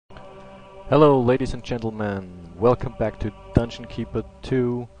Hello ladies and gentlemen, welcome back to Dungeon Keeper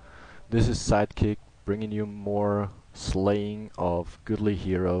 2. This is Sidekick, bringing you more slaying of goodly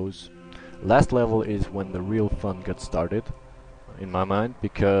heroes. Last level is when the real fun got started, in my mind,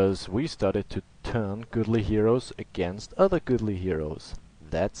 because we started to turn goodly heroes against other goodly heroes.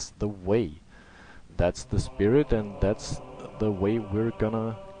 That's the way. That's the spirit, and that's the way we're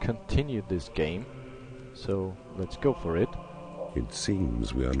gonna continue this game. So let's go for it. It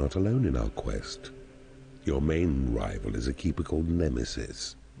seems we are not alone in our quest. Your main rival is a keeper called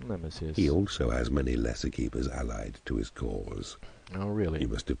Nemesis. Nemesis. He also has many lesser keepers allied to his cause. Oh, really? You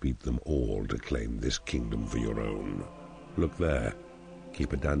must defeat them all to claim this kingdom for your own. Look there.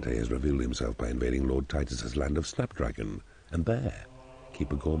 Keeper Dante has revealed himself by invading Lord Titus's land of Snapdragon. And there,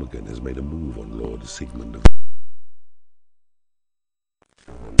 Keeper Gormagan has made a move on Lord Sigmund of...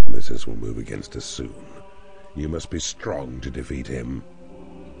 Nemesis will move against us soon. You must be strong to defeat him.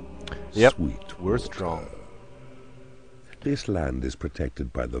 Yep, Sweetwater. we're strong. This land is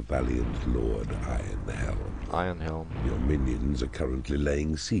protected by the valiant Lord Ironhelm. Ironhelm. Your minions are currently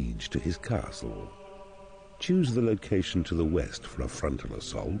laying siege to his castle. Choose the location to the west for a frontal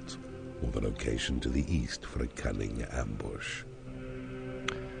assault, or the location to the east for a cunning ambush.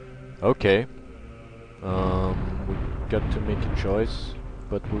 Okay. We got to make a choice,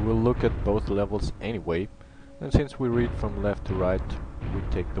 but we will look at both levels anyway. And since we read from left to right, we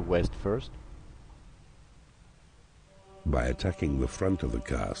take the west first. By attacking the front of the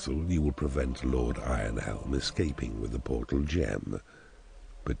castle, you will prevent Lord Ironhelm escaping with the portal gem.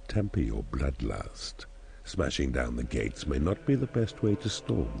 But temper your bloodlust. Smashing down the gates may not be the best way to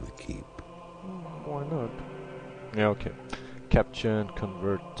storm the keep. Why not? Yeah, okay. Capture and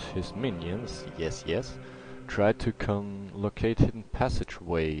convert his minions. Yes, yes. Try to locate hidden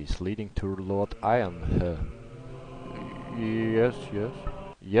passageways leading to Lord Ironhelm. Yes, yes.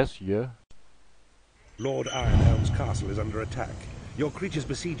 Yes, yeah. Lord Ironhelm's castle is under attack. Your creatures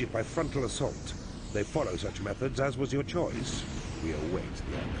besiege it by frontal assault. They follow such methods, as was your choice. We await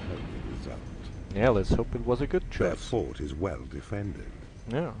the unholy result. Yeah, let's hope it was a good Their choice. fort is well defended,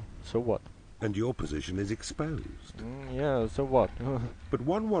 Yeah, so what? and your position is exposed. Yeah, so what? But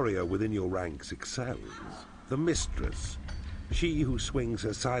one warrior within your ranks excels. The Mistress. She who swings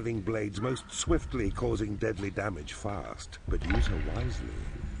her scything blades most swiftly, causing deadly damage fast. But use her wisely,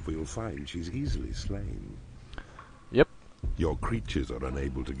 for you'll find she's easily slain. Yep. Your creatures are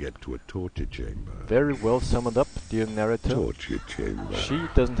unable to get to a torture chamber. Very well summed up, dear narrator. Torture chamber. She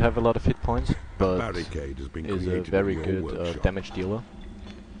doesn't have a lot of hit points, but Barricade has been is a created very in your good workshop. damage dealer.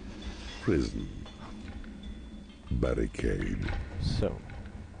 Prison. Barricade. So,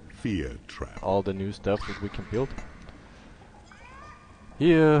 Fear trap. all the new stuff that we can build.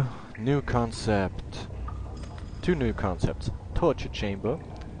 Here, new concept. Two new concepts. Torture chamber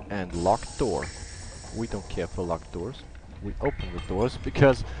and locked door. We don't care for locked doors. We open the doors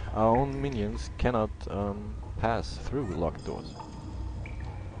because our own minions cannot pass through locked doors.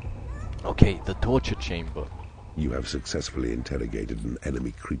 Okay, the torture chamber. You have successfully interrogated an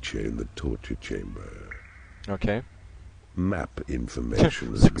enemy creature in the torture chamber. Okay. Map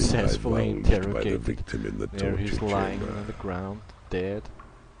information has Successfully been divulged by the interrogated. victim in the There torture he's lying chamber. on the ground, dead.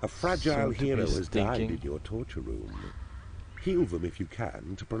 A fragile Soon to be hero has died stinking. in your torture room. Heal them if you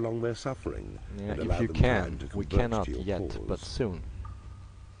can to prolong their suffering. Yeah, and if allow you them time can. to We convert cannot to your yet, cause. but soon.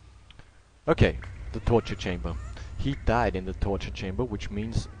 Okay, the torture chamber. He died in the torture chamber, which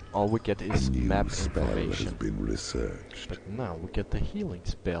means all we get is A new map spell has information. been researched. But now we get the healing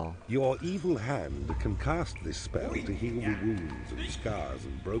spell. Your evil hand can cast this spell to heal the wounds and scars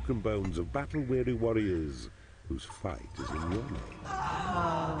and broken bones of battle-weary warriors whose fight is in your name.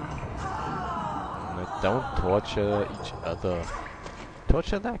 Don't torture each other.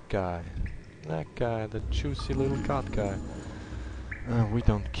 Torture that guy. That guy, the juicy little god guy. We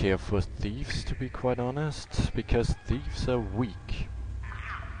don't care for thieves, to be quite honest, because thieves are weak.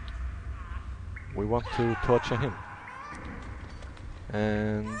 We want to torture him.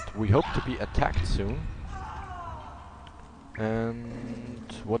 And we hope to be attacked soon.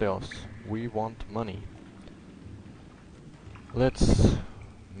 And what else? We want money. Let's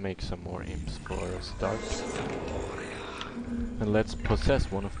make some more imps for a start. And let's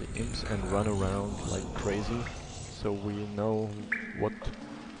possess one of the imps and run around like crazy, so we know what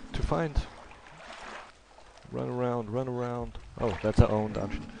to find. Run around, run around. Oh, that's our own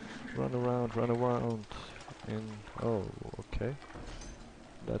dungeon. Run around, in... oh, okay.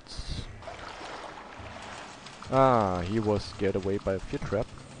 That's... ah, he was scared away by a fear trap.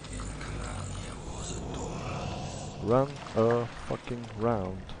 Run a fucking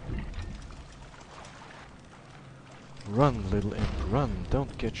round. Run, little imp, run,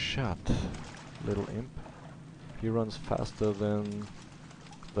 don't get shot. Little imp. He runs faster than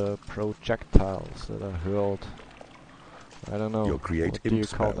the projectiles that are hurled. I don't know. Your create What do you imp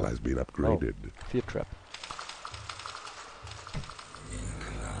call spell that? has been upgraded. Oh, fear trap.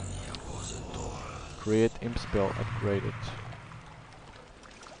 Create imp spell upgraded.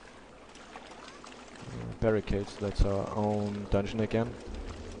 Barricades, that's our own dungeon again.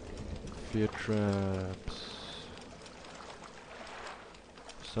 Fear traps.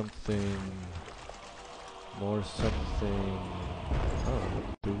 Something. More something. Oh,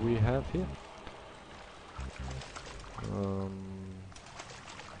 what do we have here?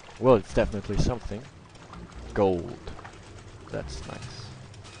 Well, it's definitely something. Gold. That's nice.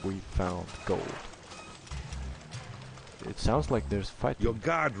 We found gold. It sounds like there's fighting. Your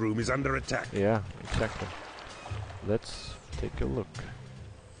guard room is under attack. Yeah, exactly. Let's take a look.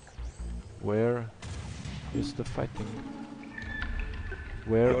 Where is the fighting?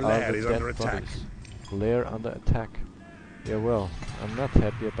 Where Your are lair the is dead under attack. bodies? Lair under attack. Yeah, well, I'm not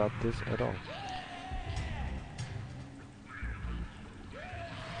happy about this at all.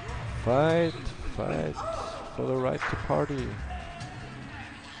 Fight, fight for the right to party.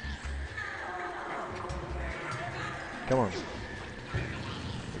 Come on.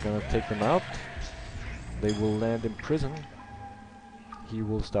 We're gonna take them out. They will land in prison. He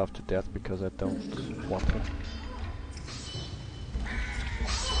will starve to death because I don't want him.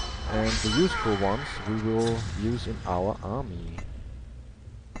 And the useful ones we will use in our army.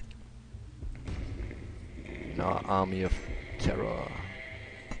 In our army of terror.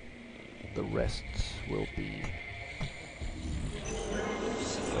 The rest will be...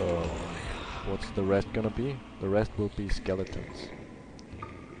 what's the rest gonna be? The rest will be skeletons.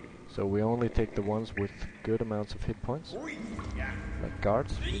 So we only take the ones with good amounts of hit points. Like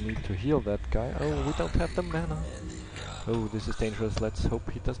guards. We need to heal that guy. Oh, we don't have the mana. Oh, this is dangerous. Let's hope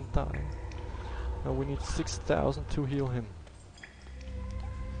he doesn't die. Oh, we need 6,000 to heal him.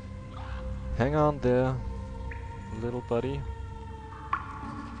 Hang on there, little buddy.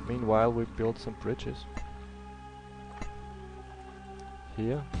 Meanwhile, we build some bridges.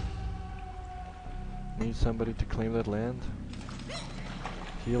 Here. Need somebody to claim that land.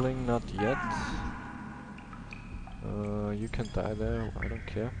 Healing, not yet. You can die there, I don't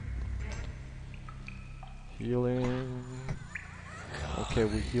care. Healing. Okay,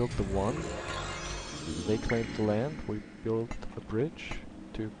 we healed the one. They claimed the land. We built a bridge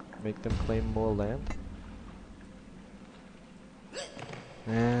to make them claim more land.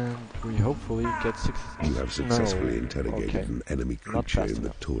 And we hopefully get six... You have successfully No. interrogated Okay. an enemy Not creature fast in the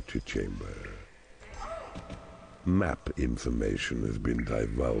enough. torture chamber. Map information has been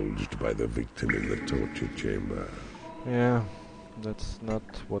divulged by the victim in the torture chamber. Yeah, that's not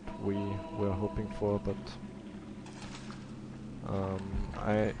what we were hoping for, but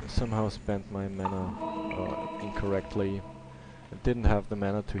I somehow spent my mana incorrectly. I didn't have the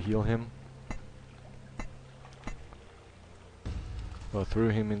mana to heal him. Or threw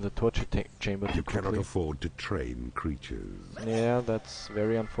him in the torture chamber too You cannot quickly. afford to train creatures. Yeah, that's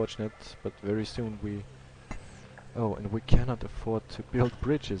very unfortunate, but very soon we... Oh, and we cannot afford to build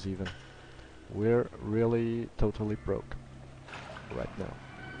bridges even. We're really totally broke right now.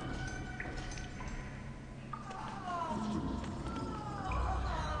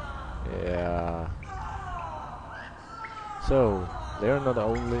 Yeah. So, they're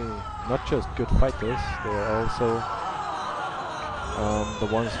not just good fighters, they're also the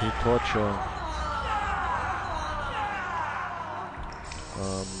ones who torture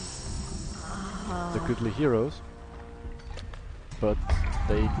the goodly heroes. But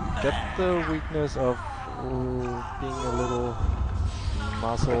they get the weakness of being a little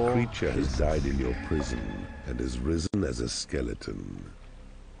muscle. A creature has died in your prison and has risen as a skeleton.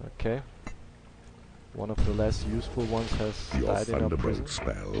 Okay. One of the less useful ones has Your died in our prison. Thunderbolt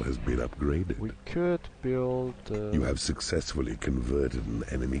spell has been upgraded. We could build... You have successfully converted an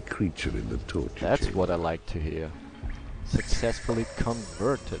enemy creature in the torture That's chamber. what I like to hear. Successfully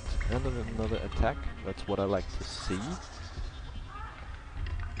converted. And then another attack. That's what I like to see.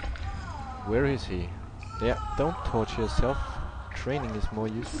 Where is he? Yeah, don't torture yourself. Training is more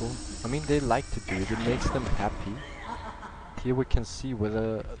useful. I mean, they like to do it. It makes them happy. Here we can see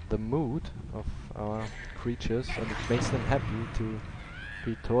whether the mood of our creatures, and it makes them happy to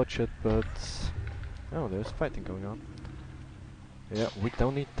be tortured, but... Oh, there's fighting going on. Yeah, we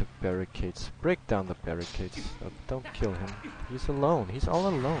don't need the barricades. Break down the barricades. Don't kill him. He's alone. He's all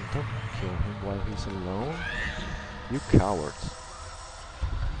alone. Don't kill him while he's alone. You cowards.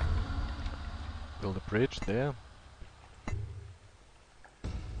 Build a bridge there.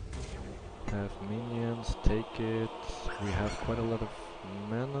 have minions, take it. We have quite a lot of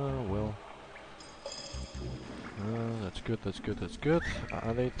mana, well... that's good, that's good, that's good.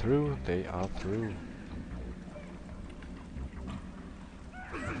 Are they through? They are through.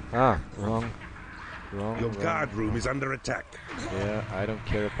 Ah, wrong. Your guard room is under attack. Yeah, I don't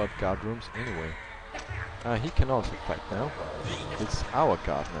care about guard rooms anyway. Ah, he can also fight now. It's our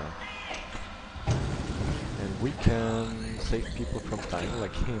guard now. And we can save people from dying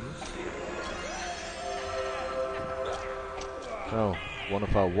like him. Oh, one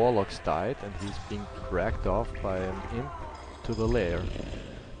of our warlocks died and he's being dragged off by an imp to the lair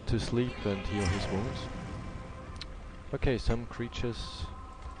to sleep and heal his wounds. Okay, some creatures,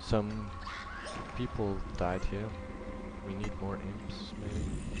 some people died here. We need more imps, maybe.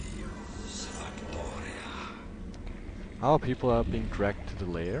 Our people are being dragged to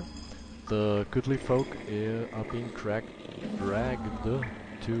the lair. The goodly folk are being dragged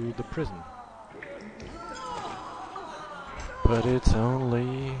to the prison. But it's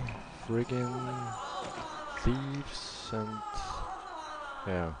only friggin' thieves and...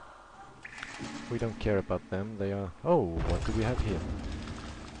 yeah. We don't care about them, they are... oh, what do we have here?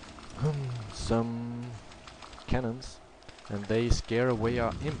 Some cannons, and they scare away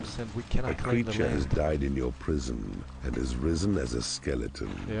our imps, and we cannot claim the land. A creature has died in your prison, and has risen as a skeleton.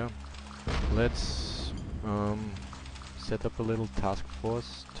 Yeah. Let's set up a little task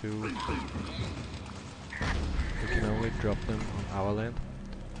force to... we can only drop them on our land.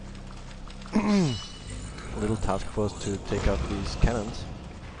 A little task force to take out these cannons.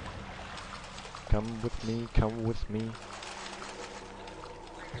 Come with me, come with me.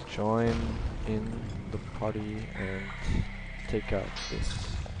 Join in the party and take out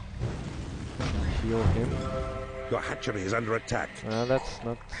this. Heal him. Your hatchery is under attack. That's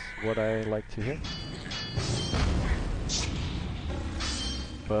not what I like to hear.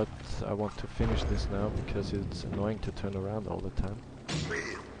 But I want to finish this now because it's annoying to turn around all the time.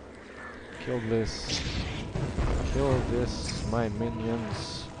 Kill this. Kill this, my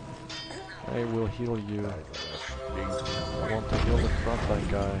minions. I will heal you. I want to heal the frontline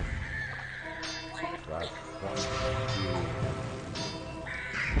guy.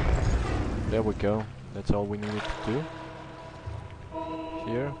 There we go. That's all we needed to do.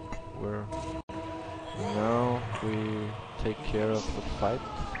 Here, now we take care of the fight.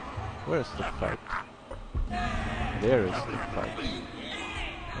 Where's the fight? There is the fight.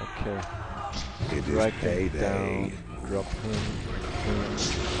 Okay. It Strike is him payday. down, drop him,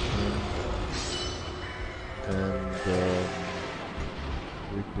 and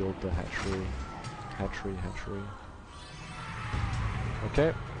rebuild the hatchery. Hatchery.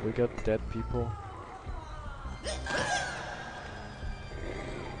 Okay, we got dead people.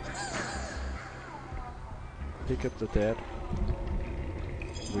 Pick up the dead.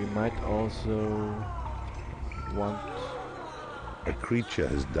 We might also want... A creature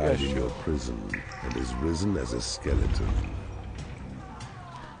has died in your prison, and has risen as a skeleton.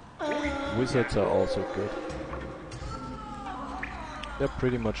 Wizards are also good. They're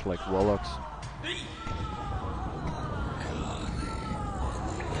pretty much like warlocks.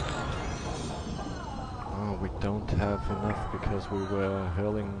 Oh, we don't have enough because we were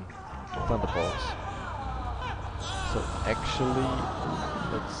hurling thunderbolts. So actually,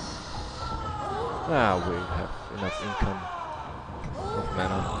 let's... we have enough income of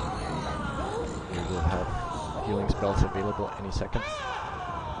mana. We will have healing spells available any second.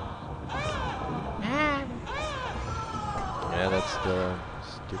 Yeah, that's the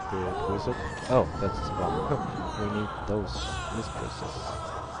stupid wizard. Oh, that's wrong. We need those mistresses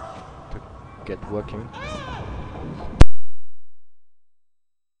to get working.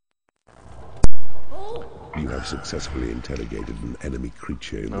 You have successfully interrogated an enemy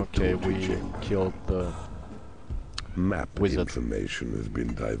creature in the torture chamber. Killed the Map wizard. Information has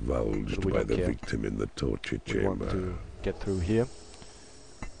been divulged by the victim in the torture chamber. We want to get through here.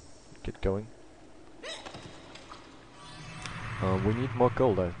 Get going. We need more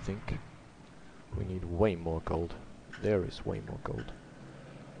gold, I think. We need way more gold. There is way more gold.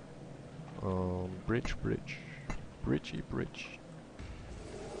 Bridge. Bridgey.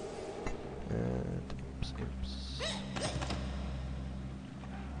 And imps.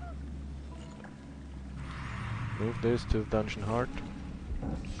 Move this to the dungeon heart.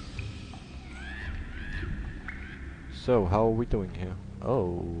 So, how are we doing here?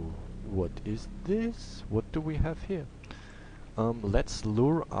 Oh, what is this? What do we have here? Let's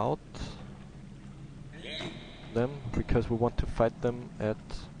lure out them because we want to fight them at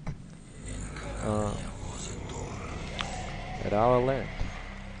our land,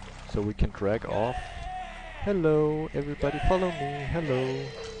 so we can drag off. Hello, everybody, follow me. Hello.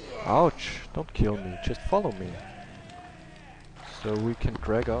 Ouch! Don't kill me, just follow me. So we can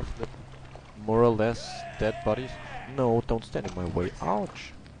drag off the more or less dead bodies. No, don't stand in my way.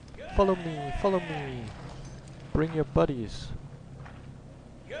 Ouch! Follow me, follow me! Bring your buddies.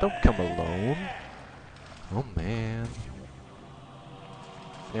 Don't come alone. Oh man.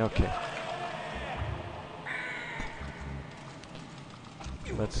 Yeah, okay.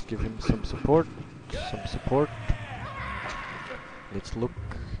 Let's give him some support. Some support. Let's look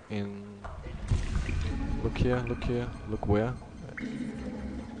in... Look here, look here, look where? Here.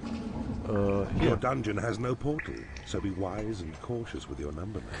 Your dungeon has no portal, so be wise and cautious with your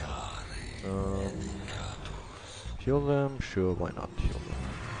number man. Heal them? Sure, why not heal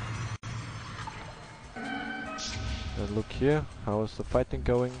them? And look here, how is the fighting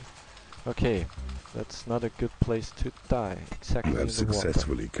going? Okay, that's not a good place to die. Exactly You in have the water.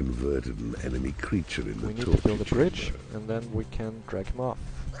 successfully converted an enemy creature in the We need torture to build a bridge, chamber. and then we can drag him off.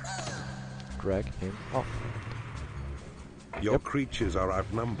 Drag him off. Your Yep. creatures are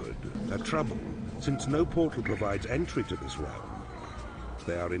outnumbered. A trouble, since no portal provides entry to this realm.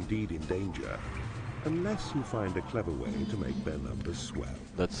 They are indeed in danger, unless you find a clever way to make their numbers swell.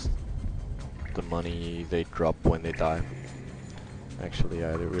 That's the money they drop when they die. Actually,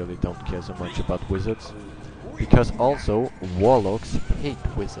 I really don't care so much about wizards. Because also, warlocks hate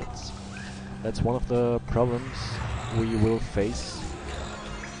wizards. That's one of the problems we will face.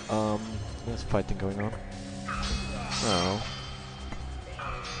 There's fighting going on. Oh.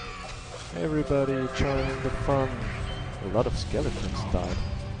 Everybody join the fun. A lot of skeletons died.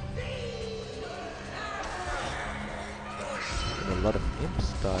 And a lot of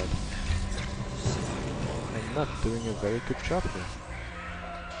imps died. I'm not doing a very good job here.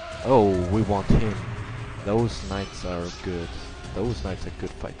 Oh, we want him. Those knights are good. Those knights are good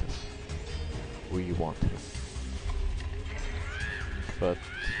fighters. We want him. But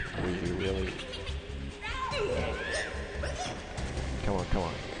we really... Come on, come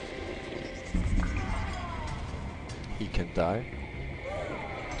on. He can die.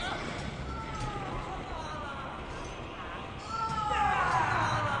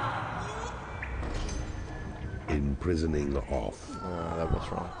 Imprisoning off. That was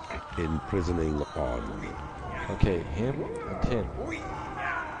wrong. Imprisoning on. Okay, him and him.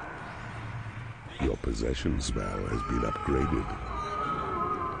 Your possession spell has been upgraded.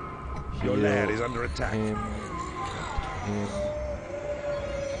 Your Heal lair is under attack. him.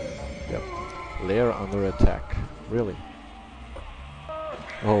 Yep. Lair under attack. Really?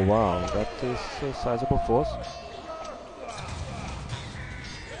 Oh wow, that is a sizable force.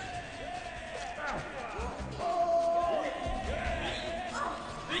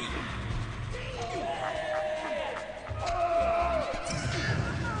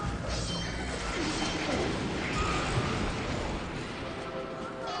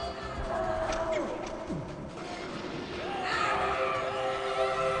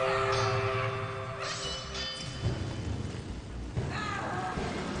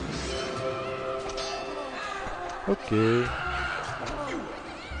 Okay.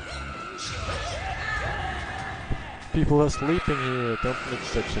 People are sleeping here, don't make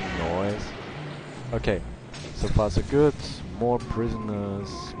such a noise. Okay, so far so good. More prisoners,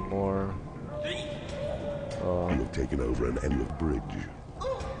 more... You have taken over an endless bridge.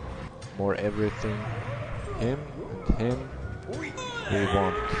 more everything. Him and him. We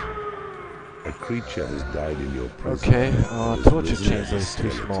want. A creature has died in your prison. Okay, and has torture risen as chamber a is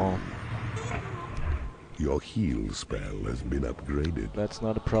too skeleton. small. Your heal spell has been upgraded. That's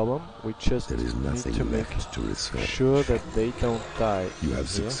not a problem. We just There is need nothing to make left to research. sure that they don't die. You have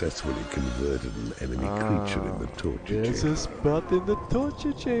here. successfully converted an enemy creature in the torture There's chamber. a spot in the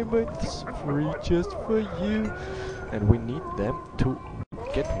torture chamber. It's free just for you. And we need them to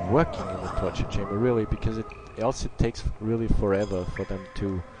get working in the torture chamber, really, because else it takes really forever for them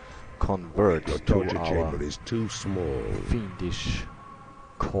to convert Your to torture our chamber is too small. fiendish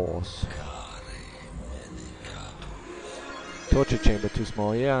cause. Torture chamber too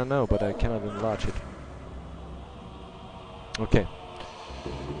small. Yeah, I know, but I cannot enlarge it. Okay.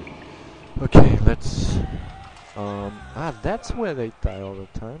 Okay, let's... that's where they die all the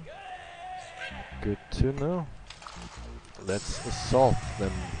time. Good to know. Let's assault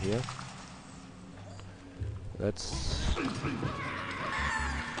them here. Let's...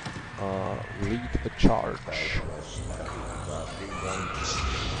 lead a charge.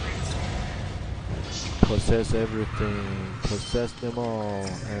 Possess everything, possess them all,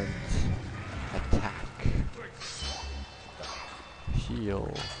 and attack.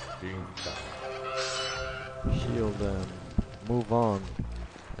 Heal. Heal them. Move on.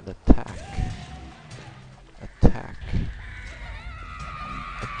 And attack. Attack.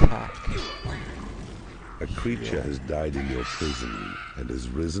 Attack. attack. A creature has died in your prison and has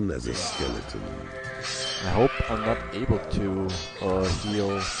risen as a skeleton. I hope I'm not able to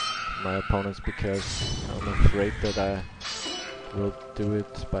heal my opponents because I'm afraid that I will do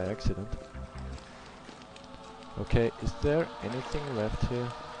it by accident. Okay, is there anything left here?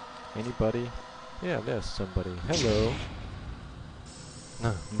 Anybody? Yeah, there's somebody. Hello.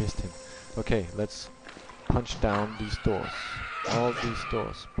 No, missed him. Okay, let's punch down these doors. All these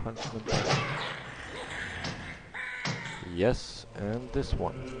doors. Punch them down. Yes, and this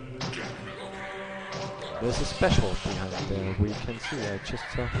one. There's a special behind there. We can see. I just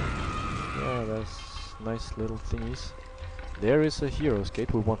saw. Yeah, there's nice little thingies. There is a hero's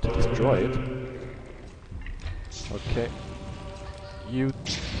gate. We want to destroy it. Okay. You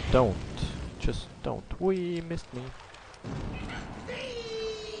don't. Just don't. We missed me.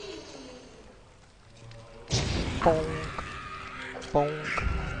 Bonk. Bonk.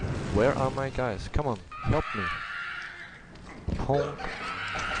 Where are my guys? Come on, help me. Bonk.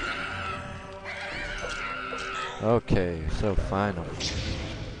 Okay, so finally.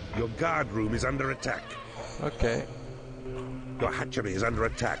 Your guard room is under attack. Okay, Your hatchery is under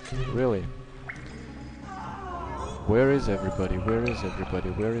attack. really. Where is everybody? Where is everybody?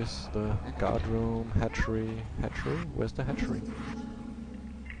 Where is the guard room? Hatchery? Hatchery? Where's the hatchery?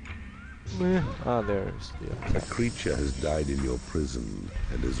 Meh. Ah, there's the A attack. creature has died in your prison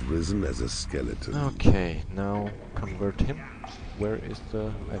and has risen as a skeleton. Okay, now convert him. Where is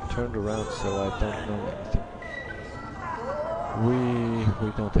the... I turned around so I don't know anything.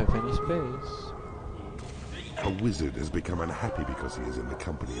 We don't have any space. A wizard has become unhappy because he is in the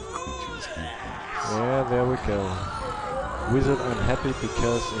company of creatures he hates. Yeah, there we go. Wizard unhappy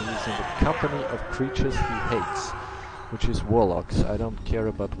because he's in the company of creatures he hates, which is warlocks. I don't care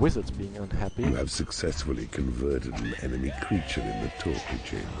about wizards being unhappy. You have successfully converted an enemy creature in the torture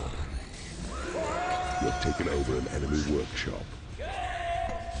chamber. You have taken over an enemy workshop.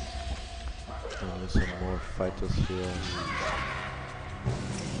 And there's some more fighters here.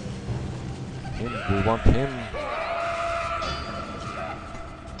 Him, we want him.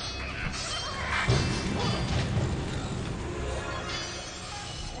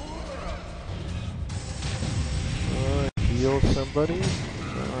 Heal somebody.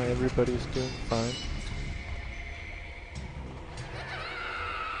 Everybody's doing fine.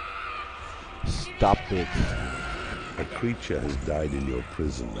 Stop it. A creature has died in your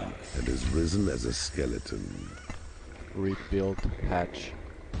prison and has risen as a skeleton. Rebuild hatch.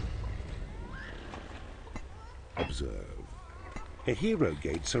 Observe. A hero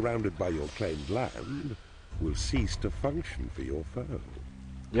gate surrounded by your claimed land will cease to function for your foe.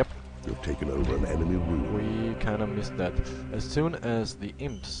 Yep, You've taken over an enemy room. we kinda missed that. As soon as the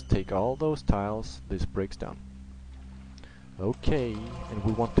imps take all those tiles, this breaks down. Okay, and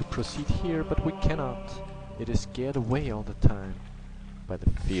we want to proceed here, but we cannot. It is scared away all the time by the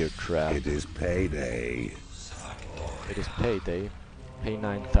fear trap. It is payday. It is payday. Pay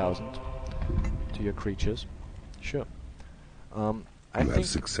 9,000 to your creatures. Sure. I You think have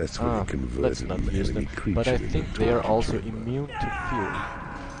successfully let's converted not an use enemy them. creature But I in think the they are torture also chamber. immune to fear.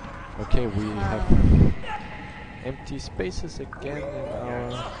 Okay, we have empty spaces again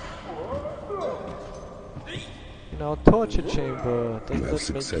in our torture chamber. You Does have that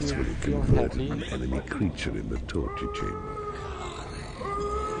successfully make you feel converted happy? an enemy creature in the torture chamber.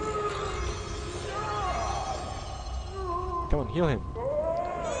 Come on, heal him.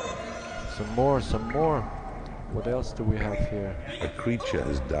 Some more, some more. What else do we have here? A creature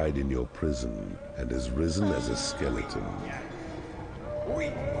has died in your prison and has risen as a skeleton.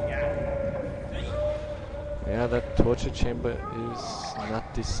 Yeah, that torture chamber is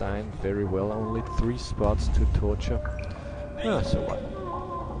not designed very well. Only 3 spots to torture. Ah, so what?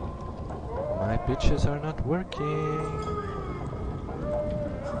 My bitches are not working.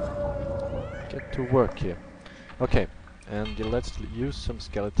 Get to work here. Okay, and let's use some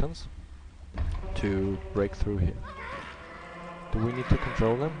skeletons to break through here. Do we need to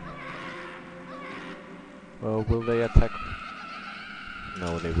control them? Will they attack?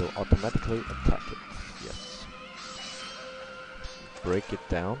 No, they will automatically attack it. Yes. Break it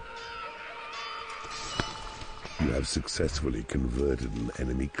down. You have successfully converted an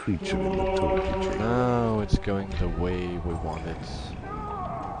enemy creature in the torture chamber. Now it's going the way we want it.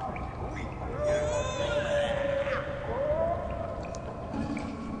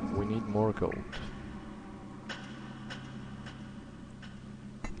 We need more gold.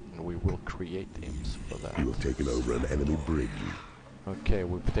 And we will create imps for that. You have taken over an enemy bridge. Okay,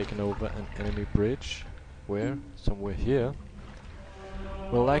 we've taken over an enemy bridge. Where? Somewhere here.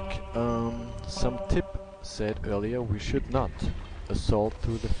 Well, like some tip said earlier, we should not assault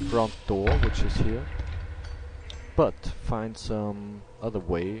through the front door, which is here, but find some other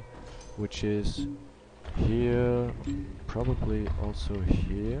way, which is here, probably also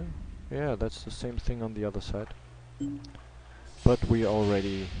here. Yeah, that's the same thing on the other side. But we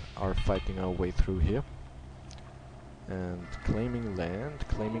already are fighting our way through here. And claiming land,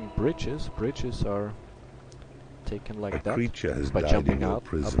 claiming bridges. Bridges are taken like that. A creature has by died jumping in your out,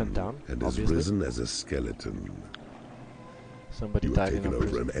 prison up and down, and has obviously. risen as a skeleton. Somebody You have died in taken our over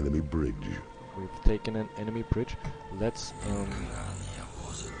prison. an enemy bridge. We've taken an enemy bridge. Let's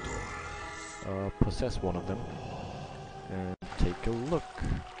possess one of them and take a look.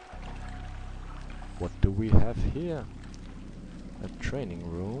 What do we have here? A training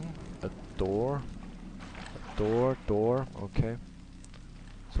room, a door, door, okay.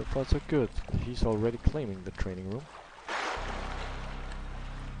 So far so good. He's already claiming the training room.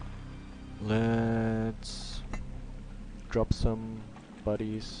 Let's drop some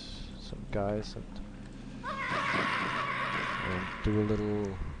buddies, some guys, and do a little...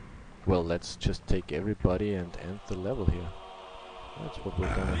 Well, let's just take everybody and end the level here. That's what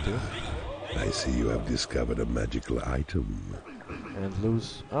we're gonna do. I see you have discovered a magical item. And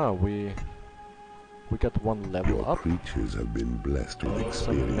lose... Ah, we got one level Your up. creatures have been blessed with Some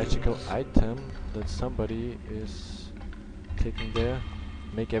experience. magical item that somebody is taking there.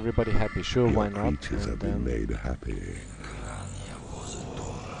 Make everybody happy. Sure, Your why not? creatures have been And made happy.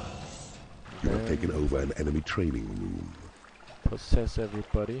 You have taken over an enemy training room. possess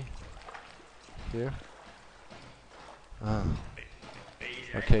everybody here. Ah.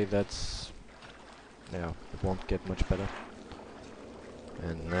 Okay, that's... Yeah, it won't get much better.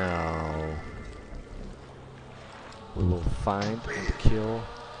 And now... we will find and kill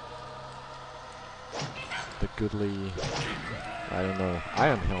the goodly... I don't know.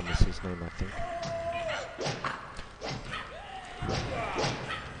 Iron Helm is his name, I think.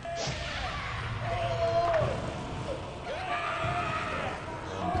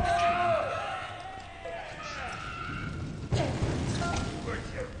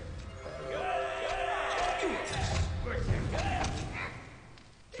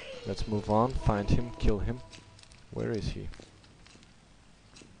 Let's move on, find him, kill him. Where is he?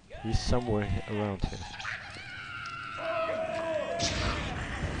 He's somewhere around here.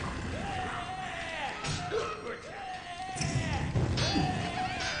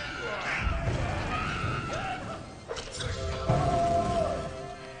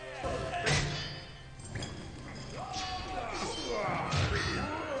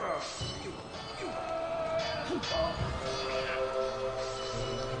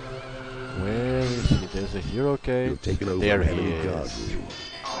 Where is he? There's a hero gate. You've taken over There an he enemy guard is. room.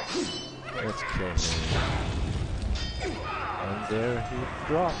 Let's kill him. And there he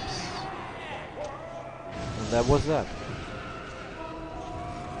drops. And that was that.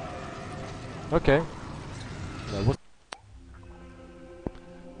 Okay. That was...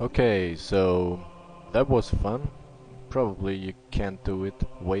 Okay, so... that was fun. Probably you can't do it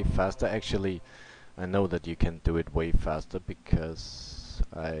way faster. Actually, I know that you can do it way faster because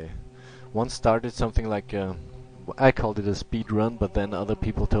I once started something like I called it a speed run, but then other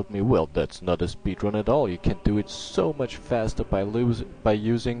people told me, well, that's not a speed run at all. You can do it so much faster by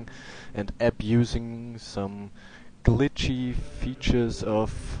using and abusing some glitchy features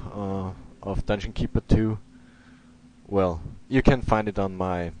of Dungeon Keeper 2. Well, you can find it on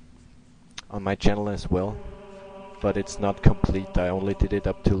my channel as well, but it's not complete. I only did it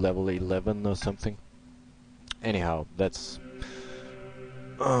up to level 11 or something. Anyhow, that's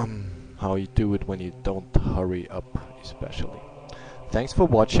how you do it when you don't hurry up, especially. Thanks for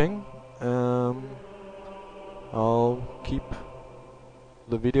watching. I'll keep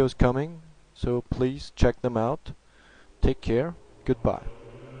the videos coming, so please check them out. Take care. Goodbye.